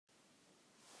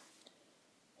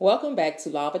Welcome back to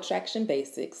Law of Attraction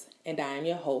Basics, and I am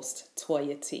your host,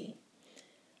 Toya T.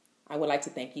 I would like to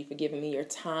thank you for giving me your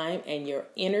time and your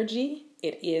energy.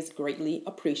 It is greatly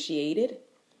appreciated.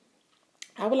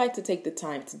 I would like to take the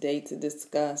time today to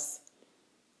discuss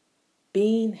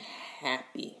being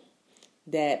happy.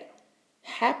 That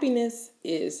happiness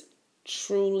is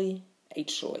truly a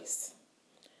choice.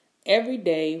 Every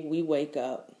day we wake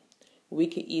up, we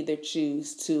can either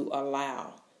choose to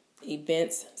allow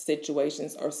events,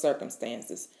 situations, or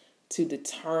circumstances to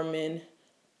determine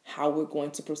how we're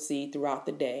going to proceed throughout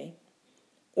the day.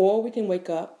 Or we can wake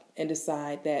up and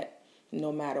decide that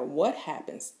no matter what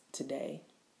happens today,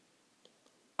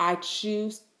 I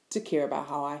choose to care about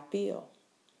how I feel.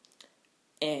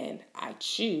 And I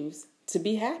choose to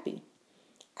be happy.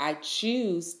 I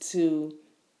choose to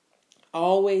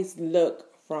always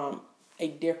look from a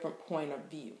different point of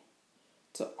view.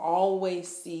 To always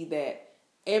see that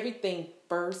everything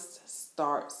first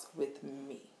starts with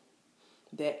me.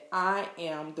 That I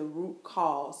am the root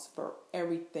cause for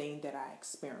everything that I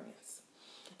experience.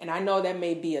 And I know that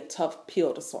may be a tough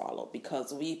pill to swallow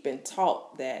because we've been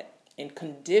taught that and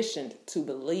conditioned to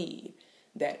believe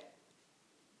that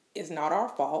it's not our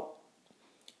fault.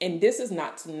 And this is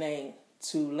not to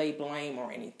lay blame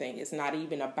or anything. It's not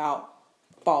even about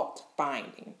fault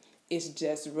finding. It's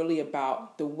just really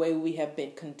about the way we have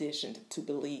been conditioned to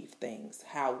believe things,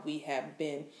 how we have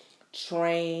been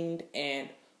trained and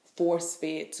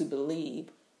force-fed to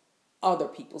believe other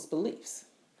people's beliefs.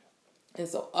 And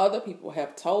so other people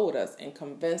have told us and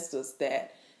convinced us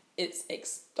that it's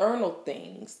external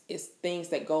things, it's things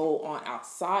that go on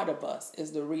outside of us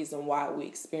is the reason why we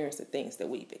experience the things that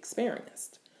we've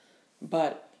experienced.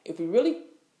 But if we really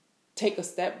take a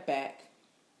step back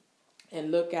and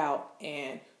look out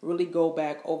and really go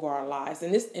back over our lives.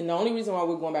 And the only reason why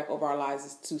we're going back over our lives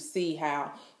is to see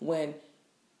how when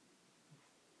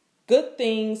good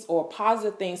things or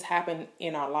positive things happen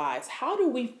in our lives, how do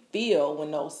we feel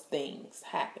when those things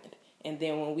happened? And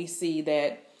then when we see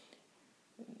that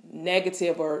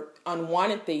negative or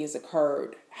unwanted things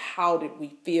occurred, how did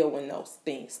we feel when those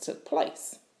things took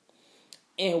place?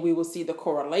 And we will see the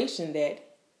correlation that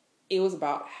it was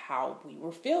about how we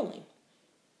were feeling.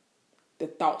 The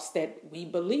thoughts that we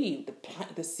believed,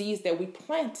 the seeds that we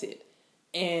planted,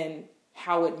 and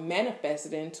how it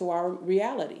manifested into our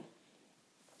reality.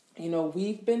 You know,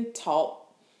 we've been taught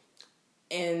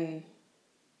and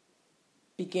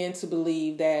begin to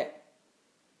believe that,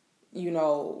 you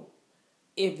know,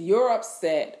 if you're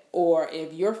upset or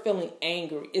if you're feeling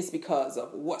angry, it's because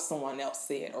of what someone else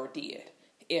said or did.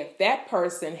 If that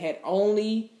person had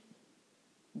only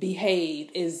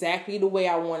behaved exactly the way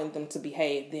I wanted them to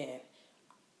behave, then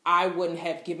I wouldn't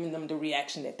have given them the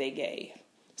reaction that they gave.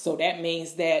 So that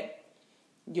means that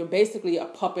you're basically a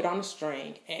puppet on a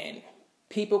string and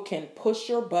people can push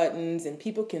your buttons and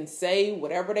people can say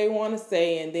whatever they want to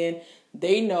say and then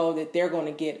they know that they're going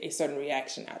to get a certain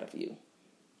reaction out of you,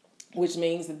 which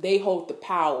means that they hold the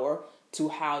power to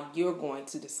how you're going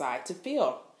to decide to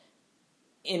feel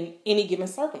in any given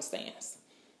circumstance.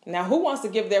 Now, who wants to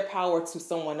give their power to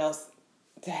someone else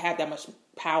to have that much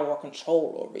power or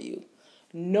control over you?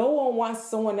 No one wants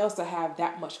someone else to have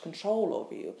that much control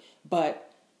over you.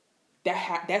 But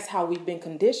that's how we've been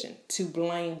conditioned, to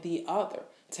blame the other,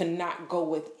 to not go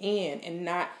within and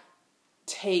not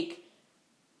take,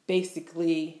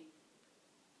 basically,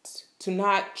 to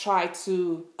not try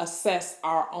to assess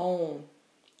our own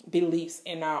beliefs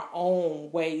and our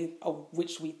own way of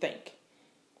which we think.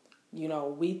 You know,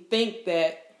 we think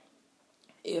that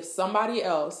if somebody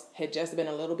else had just been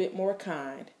a little bit more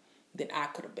kind, then I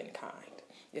could have been kind.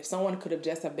 If someone could have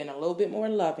just have been a little bit more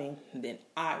loving, then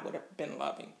I would have been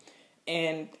loving.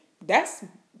 And that's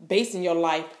basing your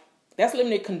life, that's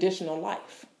living a conditional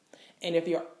life. And if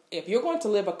you're going to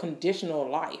live a conditional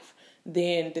life,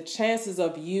 then the chances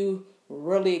of you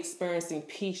really experiencing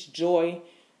peace, joy,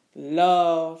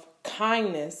 love,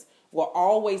 kindness will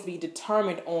always be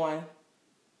determined on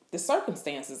the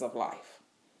circumstances of life.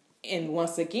 And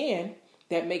once again,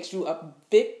 that makes you a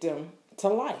victim to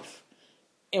life.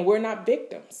 And we're not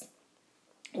victims.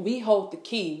 We hold the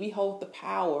key. We hold the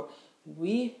power.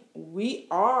 We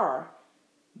are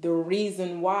the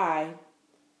reason why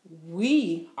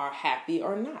we are happy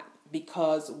or not.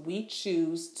 Because we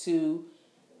choose to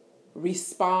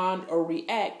respond or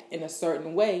react in a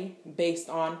certain way based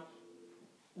on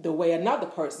the way another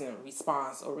person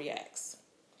responds or reacts.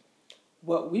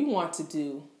 What we want to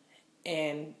do,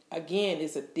 and again,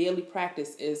 is a daily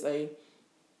practice, is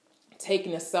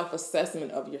taking a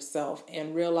self-assessment of yourself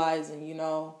and realizing, you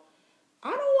know,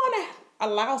 I don't want to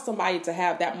allow somebody to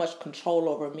have that much control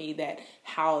over me that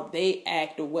how they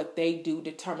act or what they do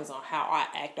determines on how I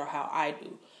act or how I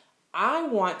do. I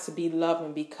want to be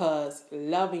loving because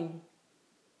loving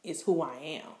is who I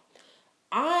am.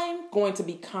 I'm going to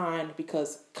be kind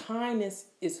because kindness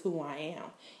is who I am.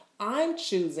 I'm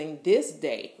choosing this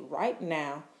day right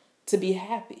now to be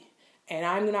happy. And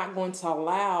I'm not going to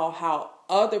allow how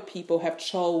other people have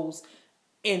chose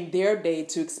in their day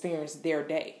to experience their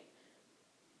day.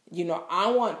 You know, I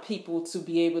want people to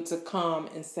be able to come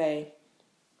and say,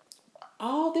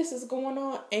 all this is going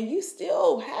on and you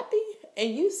still happy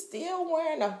and you still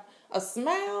wearing a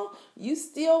smile. You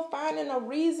still finding a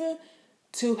reason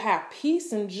to have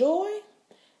peace and joy.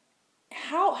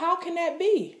 How can that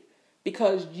be?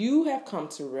 Because you have come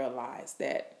to realize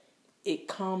that it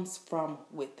comes from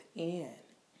within.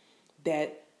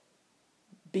 That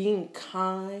being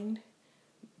kind,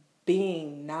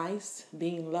 being nice,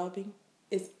 being loving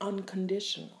is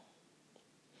unconditional.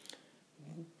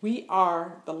 We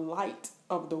are the light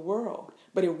of the world.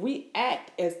 But if we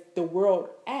act as the world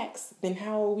acts, then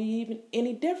how are we even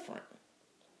any different?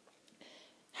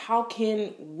 How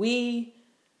can we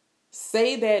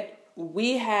say that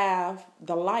we have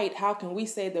the light? How can we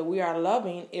say that we are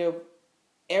loving if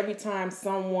every time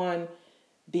someone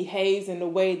behaves in a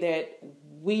way that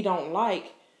we don't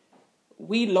like,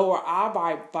 we lower our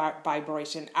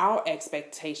vibration, our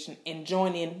expectation, and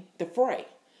join in the fray?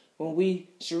 When we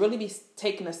should really be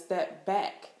taking a step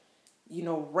back, you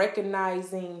know,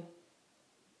 recognizing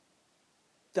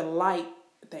the light,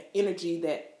 the energy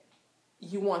that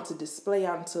you want to display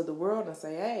out into the world and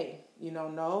say, hey, you know,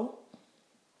 no,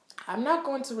 I'm not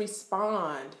going to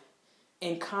respond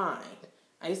in kind.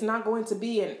 It's not going to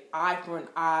be an eye for an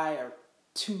eye or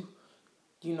tooth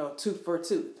for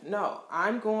tooth. No,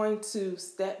 I'm going to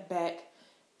step back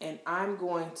and I'm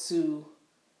going to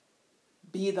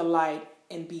be the light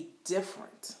and be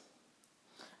different.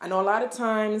 I know a lot of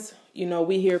times, you know,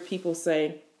 we hear people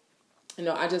say, you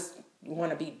know, I just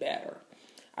want to be better.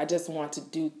 I just want to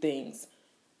do things.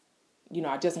 You know,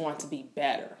 I just want to be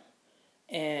better.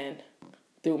 And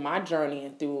through my journey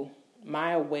and through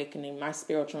my awakening, my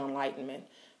spiritual enlightenment,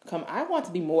 I want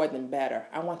to be more than better.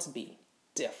 I want to be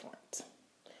different.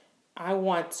 I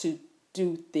want to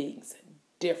do things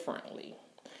differently.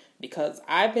 Because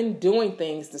I've been doing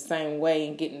things the same way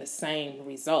and getting the same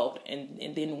result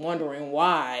and then wondering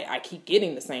why I keep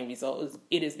getting the same result.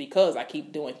 It is because I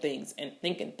keep doing things and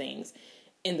thinking things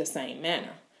in the same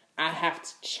manner. I have to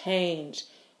change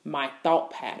my thought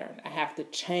pattern. I have to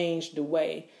change the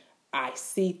way I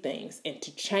see things. And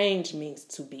to change means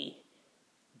to be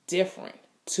different,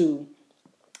 to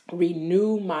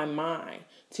renew my mind,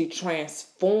 to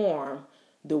transform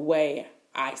the way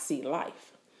I see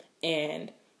life.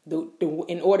 And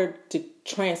in order to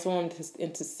transform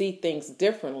and to see things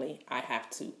differently, I have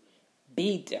to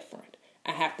be different.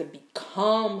 I have to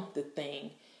become the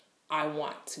thing I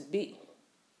want to be.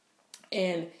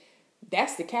 And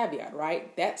that's the caveat,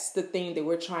 right? That's the thing that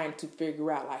we're trying to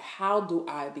figure out. Like, how do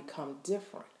I become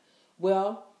different?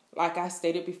 Well, like I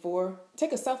stated before,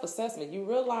 take a self-assessment. You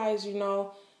realize, you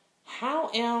know, how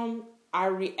am I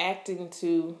reacting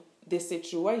to this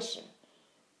situation?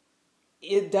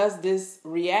 Does this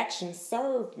reaction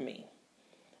serve me?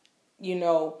 You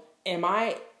know, am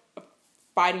I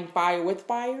fighting fire with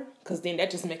fire? Because then that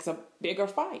just makes a bigger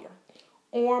fire.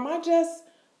 Or am I just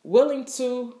willing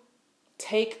to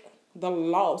take the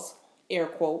loss, air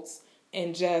quotes,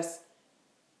 and just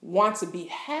want to be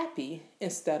happy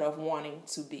instead of wanting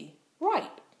to be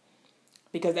right?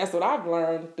 Because that's what I've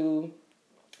learned through,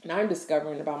 and I'm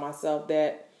discovering about myself,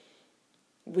 that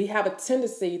we have a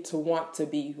tendency to want to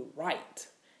be right.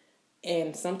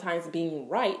 And sometimes being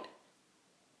right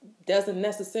doesn't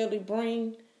necessarily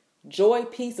bring joy,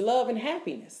 peace, love, and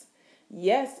happiness.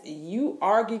 Yes, you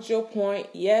argued your point.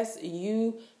 Yes,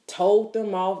 you told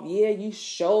them off. Yeah, you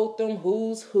showed them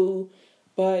who's who.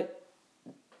 But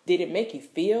did it make you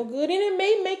feel good? And it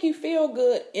may make you feel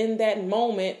good in that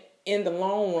moment. In the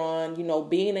long run, you know,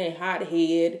 being a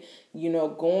hothead, you know,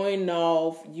 going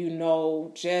off, you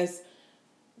know, just,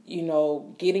 you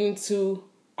know, getting to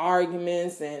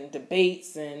arguments and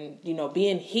debates and, you know,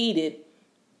 being heated.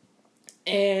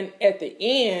 And at the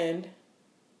end,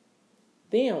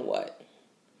 then what?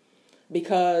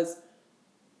 Because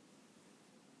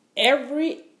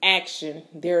every action,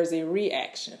 there's a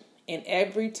reaction. And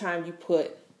every time you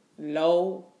put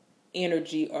low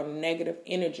energy or negative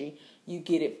energy, you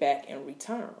get it back in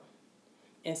return.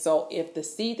 And so if the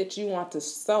seed that you want to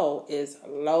sow is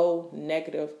low,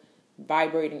 negative,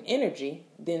 vibrating energy,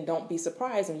 then don't be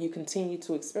surprised when you continue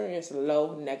to experience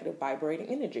low negative vibrating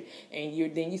energy.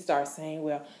 And then you start saying,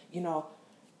 well,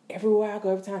 everywhere I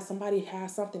go, every time somebody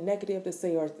has something negative to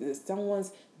say, or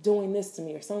someone's doing this to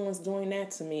me, or someone's doing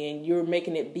that to me, and you're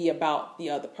making it be about the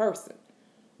other person.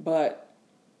 But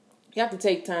you have to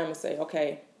take time and say,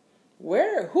 okay,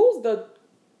 who's the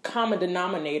common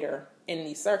denominator in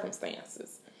these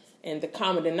circumstances? And the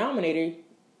common denominator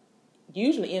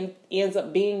usually ends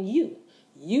up being you.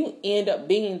 You end up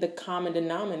being the common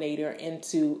denominator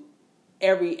into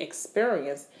every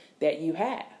experience that you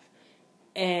have.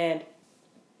 And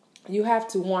you have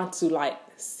to want to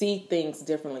see things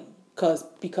differently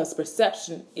because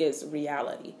perception is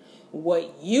reality.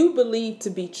 What you believe to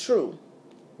be true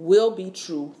will be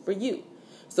true for you.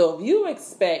 So if you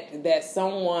expect that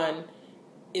someone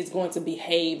is going to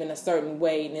behave in a certain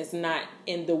way and it's not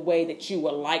in the way that you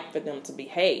would like for them to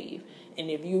behave, and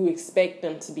if you expect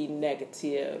them to be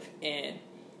negative and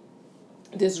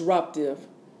disruptive,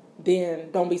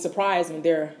 then don't be surprised when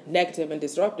they're negative and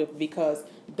disruptive, because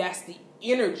that's the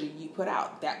energy you put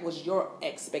out. That was your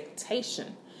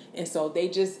expectation. And so they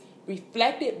just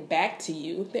reflected back to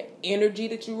you the energy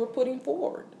that you were putting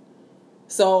forward.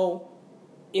 So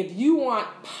if you want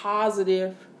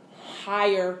positive,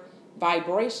 higher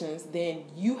vibrations, then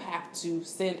you have to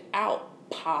send out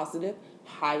positive,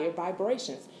 higher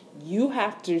vibrations. You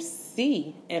have to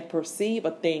see and perceive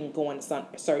a thing going a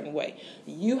certain way.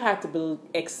 You have to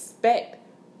expect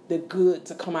the good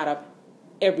to come out of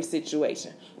every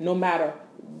situation. No matter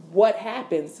what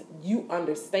happens, you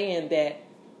understand that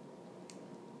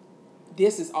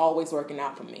this is always working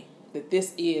out for me. That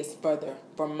this is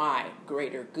for my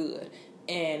greater good.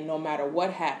 And no matter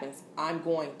what happens, I'm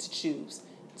going to choose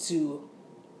to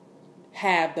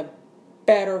have the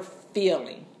better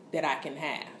feeling that I can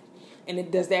have.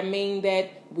 And does that mean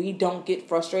that we don't get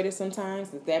frustrated sometimes?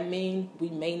 Does that mean we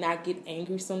may not get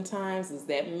angry sometimes? Does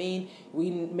that mean we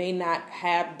may not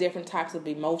have different types of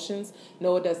emotions?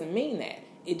 No, it doesn't mean that.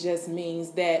 It just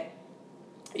means that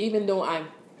even though I'm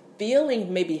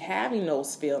maybe having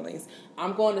those feelings,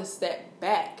 I'm going to step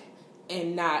back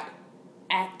and not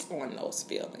act on those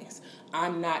feelings.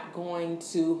 I'm not going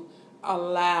to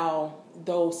allow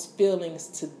those feelings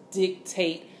to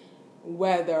dictate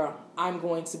whether I'm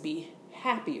going to be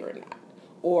happy or not,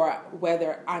 or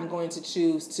whether I'm going to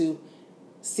choose to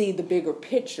see the bigger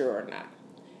picture or not.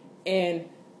 And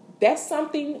that's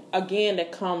something, again,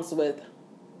 that comes with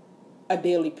a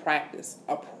daily practice,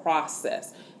 a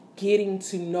process, getting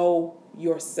to know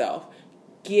yourself,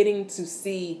 getting to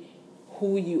see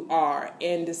who you are,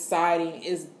 and deciding,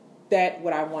 is that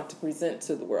what I want to present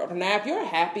to the world? Now, if you're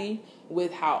happy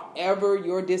with however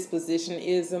your disposition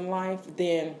is in life,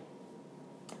 then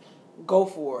go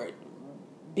for it.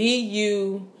 Be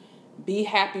you. Be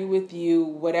happy with you.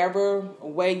 Whatever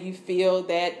way you feel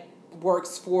that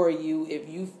works for you. If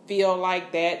you feel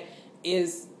like that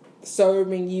is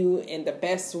serving you in the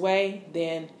best way,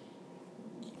 then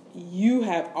you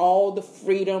have all the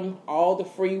freedom, all the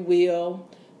free will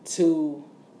to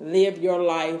live your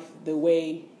life the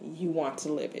way you want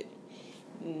to live it.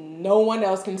 No one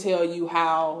else can tell you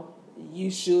how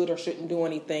you should or shouldn't do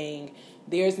anything.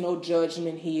 There's no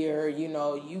judgment here.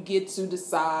 You get to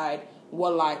decide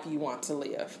what life you want to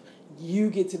live. You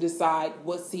get to decide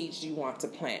what seeds you want to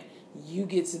plant. You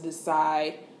get to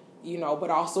decide, but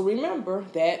also remember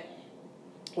that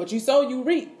what you sow, you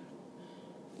reap.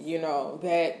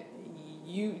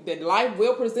 That life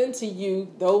will present to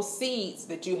you those seeds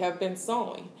that you have been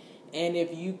sowing. And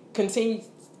if you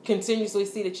continuously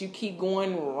see that you keep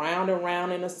going round and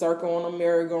round in a circle on a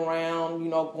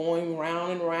merry-go-round, going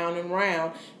round and round and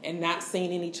round, and not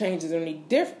seeing any changes or any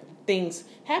different things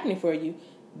happening for you,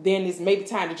 then it's maybe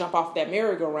time to jump off that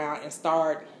merry-go-round and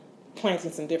start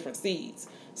planting some different seeds.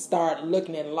 Start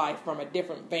looking at life from a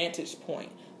different vantage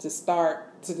point. To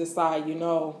start to decide, I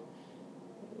know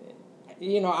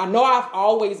I've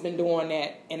always been doing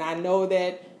that, and I know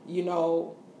that,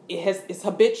 it's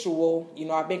habitual,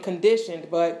 I've been conditioned,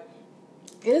 but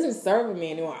it isn't serving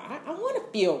me anymore. I want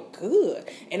to feel good,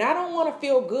 and I don't want to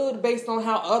feel good based on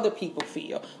how other people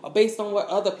feel or based on what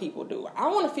other people do. I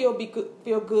want to feel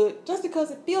good just because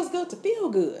it feels good to feel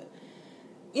good.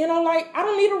 I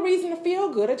don't need a reason to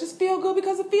feel good. I just feel good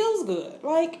because it feels good.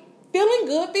 Feeling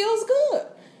good feels good.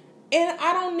 And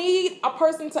I don't need a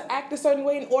person to act a certain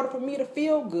way in order for me to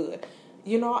feel good.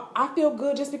 I feel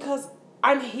good just because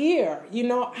I'm here.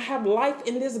 I have life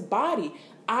in this body.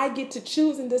 I get to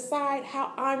choose and decide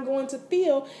how I'm going to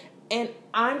feel, and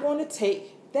I'm going to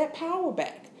take that power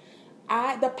back.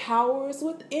 The power is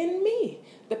within me.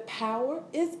 The power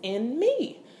is in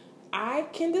me. I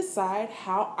can decide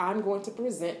how I'm going to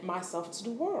present myself to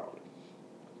the world.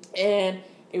 And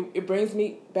it brings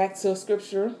me back to a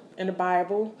scripture in the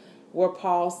Bible where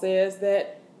Paul says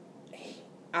that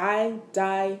I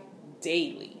die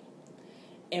daily.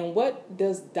 And what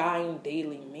does dying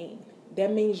daily mean?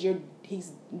 That means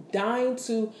he's dying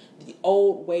to the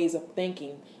old ways of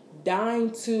thinking,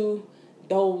 dying to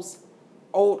those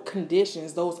old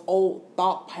conditions, those old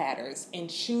thought patterns, and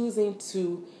choosing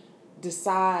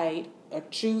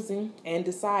and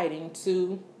deciding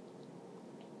to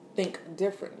think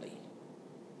differently.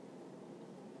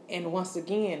 And once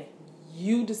again,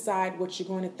 you decide what you're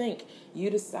going to think. You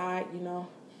decide,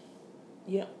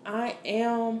 I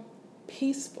am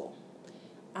peaceful.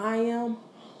 I am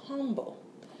humble.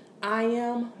 I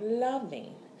am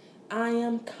loving. I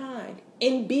am kind.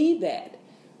 And be that.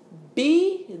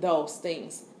 Be those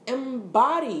things.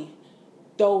 Embody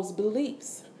those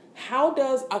beliefs. How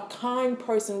does a kind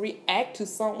person react to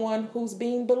someone who's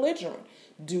being belligerent?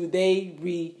 Do they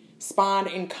respond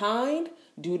in kind?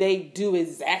 Do they do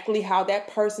exactly how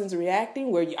that person's reacting?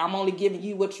 Where I'm only giving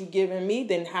you what you're giving me,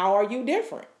 then how are you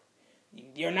different?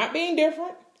 You're not being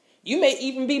different. You may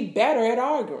even be better at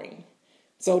arguing.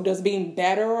 So does being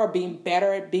better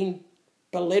at being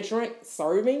belligerent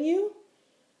serving you?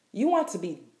 You want to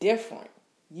be different.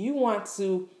 You want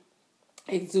to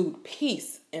exude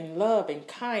peace and love and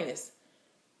kindness.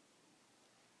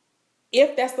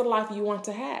 If that's the life you want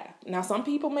to have. Now, some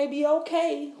people may be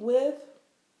okay with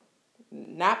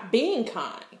not being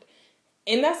kind.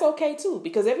 And that's okay too,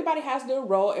 because everybody has their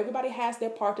role. Everybody has their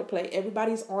part to play.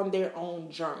 Everybody's on their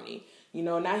own journey.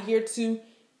 Not here to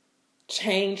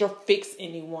change or fix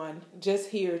anyone. Just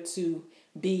here to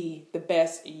be the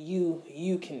best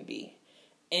you can be.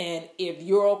 And if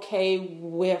you're okay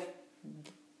with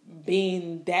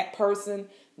being that person,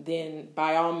 then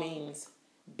by all means,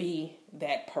 be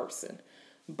that person.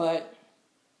 But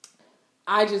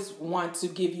I just want to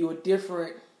give you a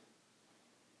different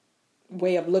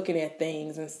way of looking at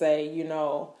things and say,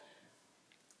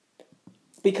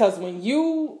 because when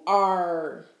you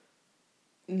are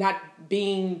not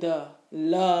being the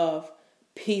love,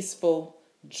 peaceful,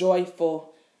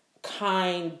 joyful,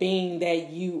 kind being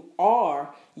that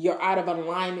you're out of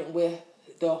alignment with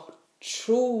the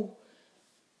trueness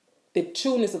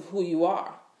of who you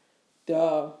are.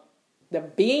 The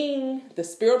being, the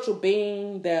spiritual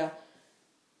being, the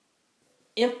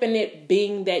infinite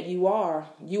being that you are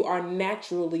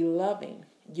naturally loving.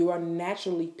 You are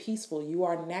naturally peaceful. You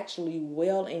are naturally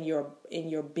well in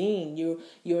your being. Your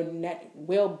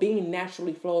well-being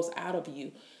naturally flows out of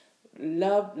you.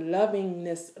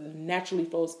 Lovingness naturally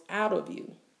flows out of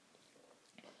you.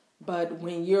 But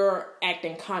when you're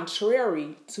acting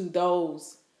contrary to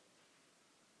those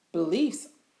beliefs,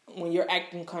 when you're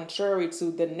acting contrary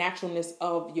to the naturalness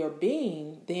of your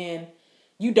being, then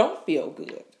you don't feel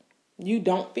good. You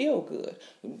don't feel good.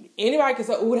 Anybody can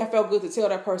say, "Oh, that felt good," to tell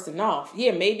that person off.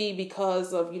 Yeah, maybe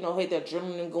because of, hey, the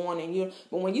adrenaline going in you.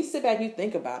 But when you sit back and you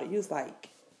think about it, you're just like,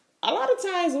 a lot of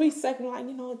times we second like,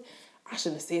 I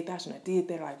shouldn't have said that. I shouldn't have did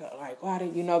that. Like why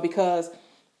did, because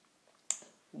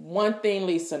one thing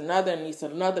leads to another and leads to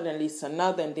another and leads to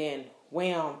another. And then,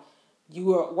 wham,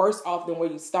 you are worse off than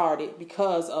where you started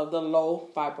because of the low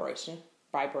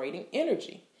vibrating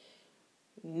energy.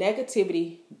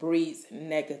 Negativity breeds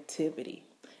negativity,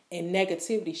 and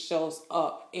negativity shows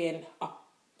up in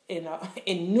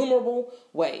innumerable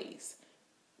ways.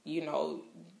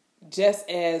 Just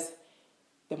as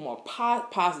the more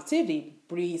positivity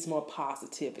breeds more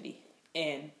positivity,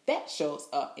 and that shows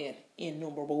up in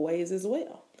innumerable ways as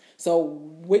well. So,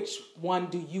 which one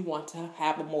do you want to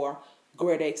have a more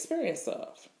greater experience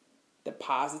of? The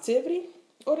positivity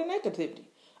or the negativity?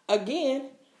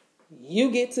 Again,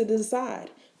 you get to decide.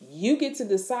 You get to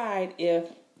decide if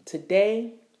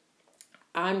today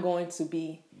I'm going to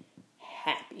be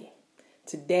happy.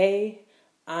 Today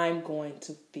I'm going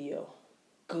to feel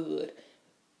good.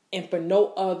 And for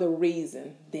no other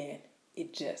reason than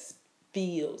it just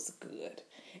feels good.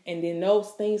 And then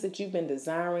those things that you've been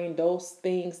desiring, those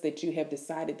things that you have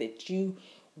decided that you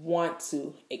want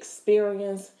to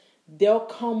experience, they'll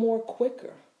come more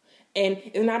quicker. And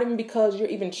it's not even because you're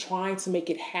even trying to make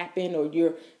it happen, or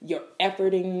you're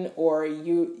efforting, or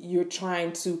you're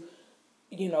trying to,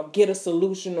 get a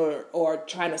solution or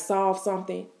trying to solve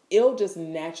something. It'll just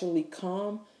naturally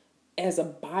come as a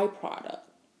byproduct.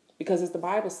 Because as the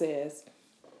Bible says,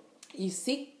 you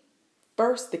seek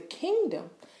first the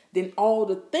kingdom, then all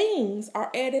the things are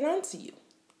added unto you.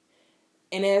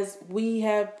 And as we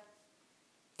have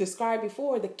described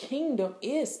before, the kingdom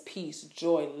is peace,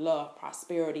 joy, love,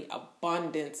 prosperity,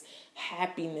 abundance,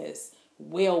 happiness,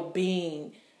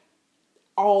 well-being,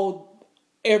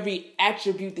 every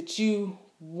attribute that you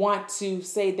want to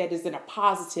say that is in a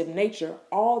positive nature,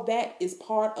 all that is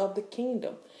part of the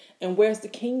kingdom. And where's the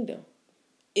kingdom?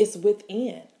 It's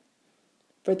within.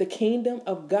 For the kingdom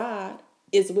of God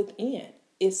is within.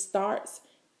 It starts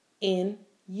in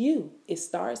you. It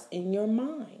starts in your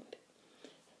mind.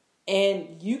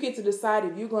 And you get to decide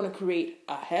if you're going to create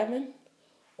a heaven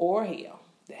or hell.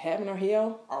 The heaven or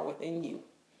hell are within you.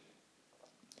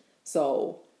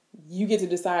 So you get to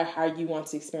decide how you want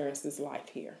to experience this life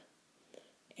here.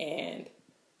 And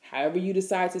however you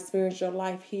decide to experience your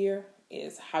life here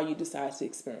is how you decide to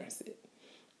experience it.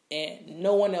 And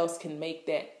no one else can make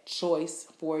that choice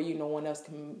for you. No one else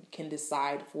can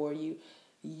decide for you.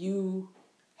 You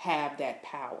have that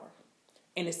power.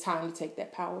 And it's time to take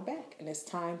that power back. And it's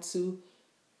time to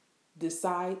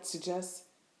decide to just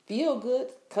feel good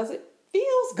because it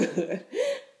feels good.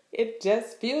 It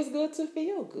just feels good to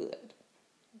feel good.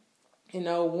 You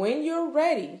know, when you're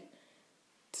ready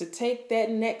to take that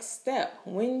next step,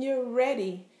 when you're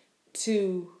ready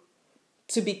to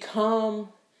become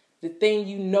the thing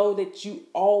you know that you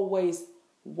always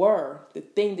were, the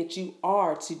thing that you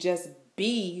are, to just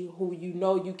be who you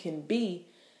know you can be,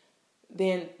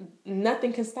 then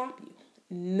nothing can stop you.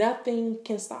 Nothing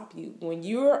can stop you. When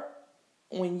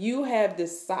you have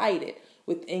decided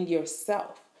within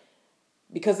yourself,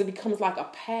 because it becomes like a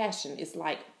passion. It's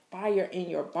like fire in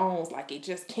your bones. Like it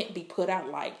just can't be put out.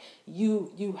 Like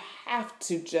you have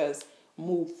to just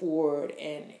move forward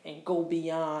and go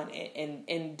beyond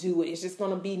and do it. It's just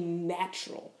going to be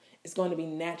natural. It's going to be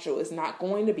natural. It's not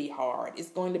going to be hard. It's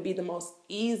going to be the most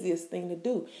easiest thing to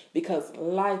do, because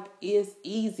life is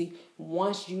easy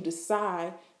once you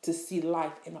decide to see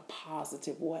life in a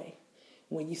positive way.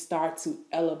 When you start to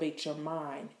elevate your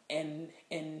mind and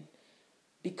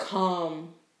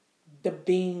become the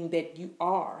being that you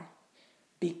are,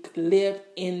 live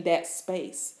in that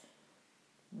space,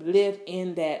 live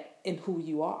in who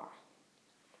you are.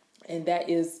 And that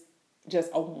is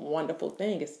just a wonderful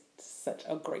thing. It's such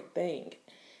a great thing.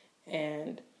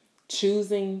 And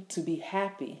choosing to be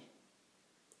happy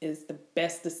is the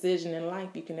best decision in life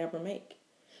you can ever make.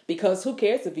 Because who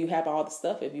cares if you have all the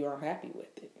stuff if you aren't happy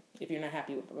with it, if you're not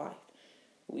happy with life.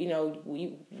 You know,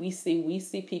 we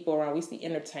see people around, we see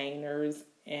entertainers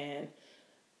and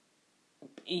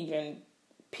even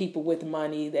people with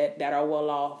money that are well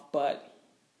off, but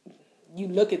you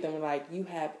look at them like, you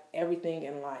have everything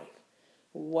in life.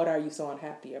 What are you so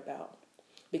unhappy about?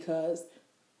 Because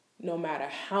no matter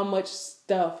how much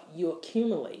stuff you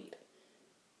accumulate,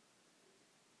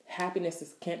 happiness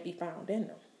can't be found in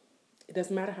them. It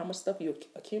doesn't matter how much stuff you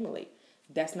accumulate.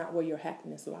 That's not where your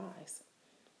happiness lies.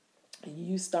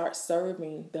 You start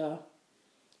serving the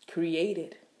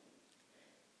created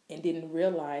and didn't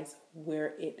realize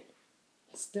where it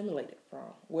stimulated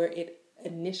from, where it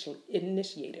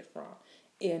initiated from.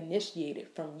 It initiated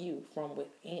from you, from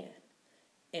within,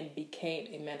 and became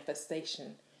a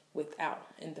manifestation without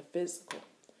in the physical.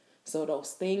 So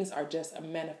those things are just a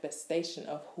manifestation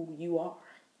of who you are.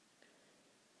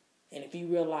 And if you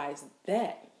realize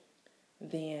that,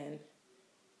 then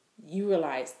you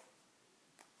realize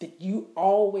that you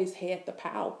always had the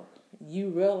power. You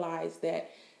realize that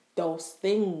those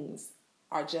things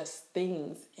are just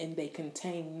things and they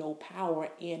contain no power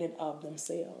in and of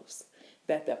themselves.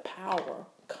 That the power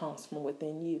comes from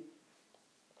within you.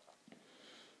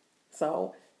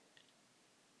 So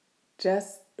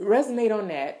just resonate on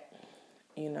that.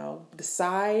 You know,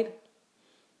 decide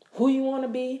who you want to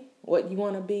be, what you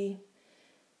want to be.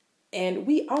 And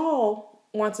we all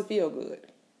want to feel good.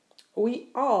 We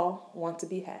all want to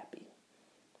be happy.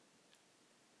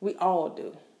 We all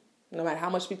do. No matter how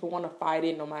much people want to fight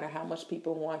it, no matter how much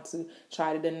people want to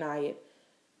try to deny it,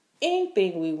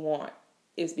 anything we want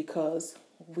is because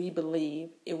we believe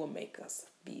it will make us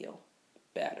feel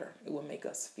better. It will make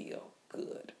us feel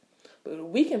good. But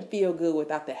we can feel good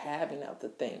without the having of the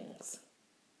things.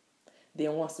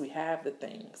 Then once we have the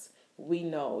things, we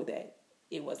know that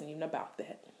it wasn't even about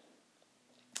that.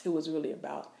 It was really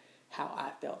about how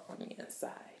I felt on the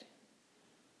inside.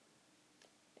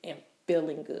 And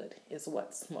feeling good is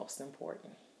what's most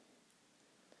important.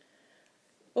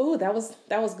 Oh, that was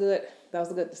good. That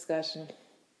was a good discussion.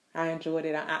 I enjoyed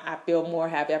it. I feel more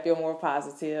happy. I feel more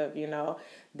positive. You know,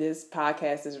 this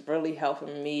podcast is really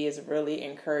helping me. It's really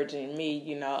encouraging me.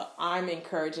 You know, I'm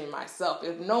encouraging myself.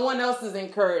 If no one else is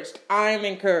encouraged, I'm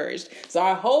encouraged. So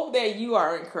I hope that you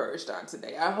are encouraged on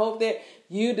today. I hope that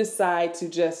you decide to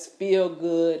just feel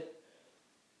good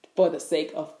for the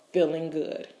sake of feeling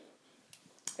good.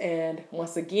 And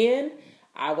once again,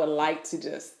 I would like to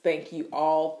just thank you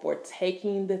all for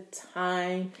taking the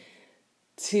time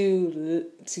to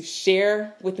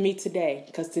share with me today,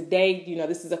 because today,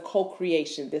 this is a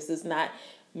co-creation. This is not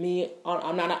me.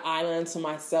 I'm not an island to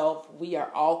myself. We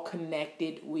are all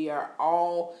connected. We are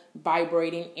all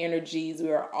vibrating energies.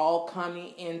 We are all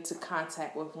coming into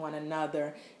contact with one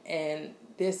another, and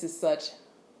this is such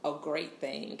a great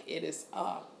thing. It is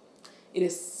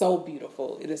so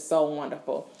beautiful. It is so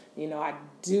wonderful. I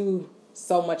do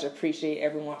so much appreciate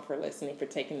everyone for listening, for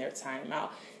taking their time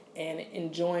out and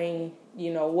enjoying,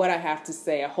 what I have to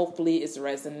say. Hopefully it's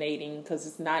resonating, because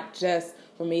it's not just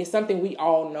for me. It's something we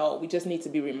all know. We just need to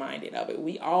be reminded of it.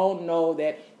 We all know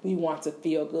that we want to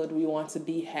feel good. We want to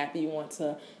be happy. We want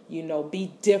to,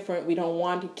 be different. We don't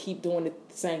want to keep doing the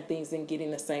same things and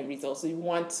getting the same results. We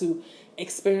want to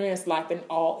experience life in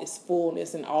all its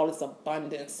fullness and all its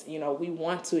abundance. We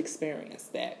want to experience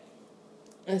that.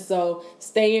 And so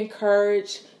stay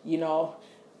encouraged.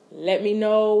 Let me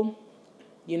know,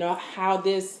 how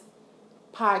this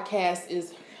podcast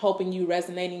is helping you,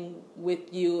 resonating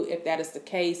with you. If that is the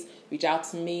case, reach out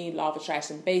to me,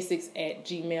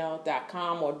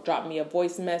 lawofattractionbasics@gmail.com, or drop me a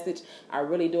voice message. I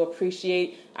really do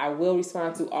appreciate. I will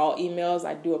respond to all emails.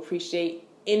 I do appreciate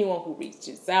anyone who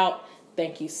reaches out.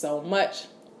 Thank you so much.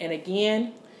 And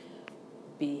again,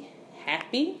 be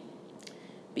happy,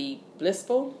 be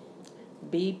blissful,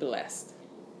 be blessed.